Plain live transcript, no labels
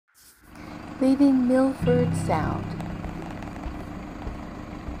leaving Milford Sound.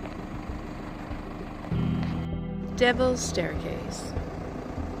 Devil's Staircase.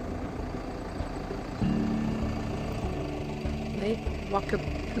 Lake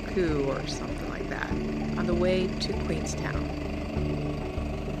Wakapuku or something like that, on the way to Queenstown.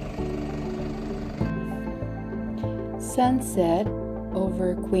 Sunset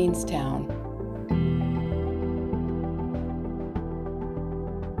over Queenstown.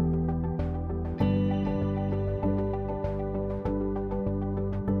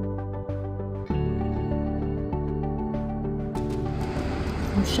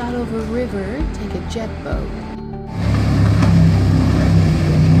 From Shotover River, take a jet boat.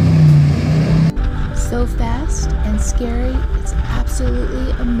 So fast and scary, it's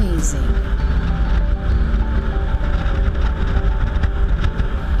absolutely amazing.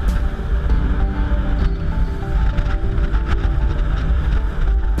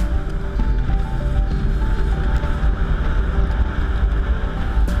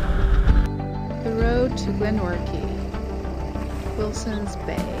 The road to Glenorchy, Wilson's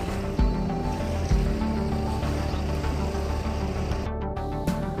Bay.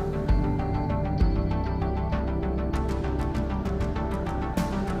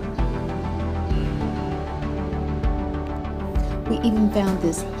 We even found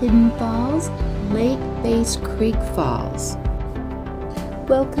this hidden falls, lake-based creek falls.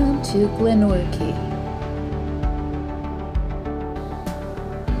 Welcome to Glenorchy.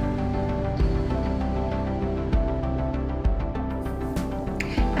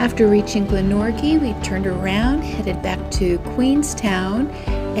 After reaching Glenorchy, we turned around, headed back to Queenstown,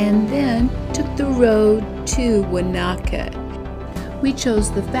 and then took the road to Wanaka. We chose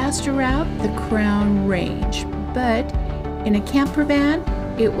the faster route, the Crown Range, but in a camper van,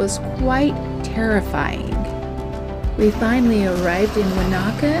 it was quite terrifying. We finally arrived in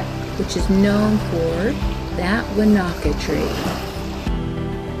Wanaka, which is known for that Wanaka Tree.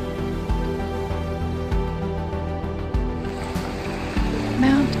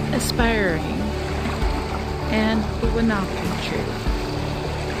 Mount Aspiring and the Wanaka Tree.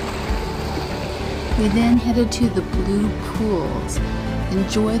 We then headed to the Blue Pools.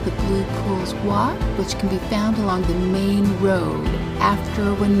 Enjoy the Blue Pools walk, which can be found along the main road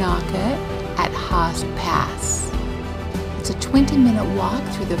after Wanaka at Haas Pass. It's a 20-minute walk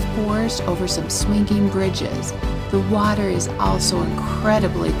through the forest over some swinging bridges. The water is also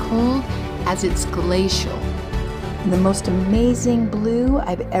incredibly cold as it's glacial. And the most amazing blue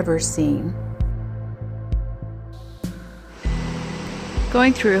I've ever seen.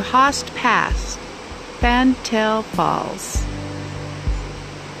 Going through Haas Pass, Fantail Falls.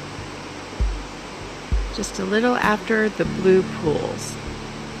 Just a little after the Blue Pools.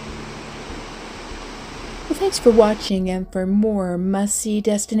 Well, thanks for watching, and for more must-see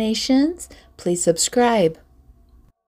destinations, please subscribe.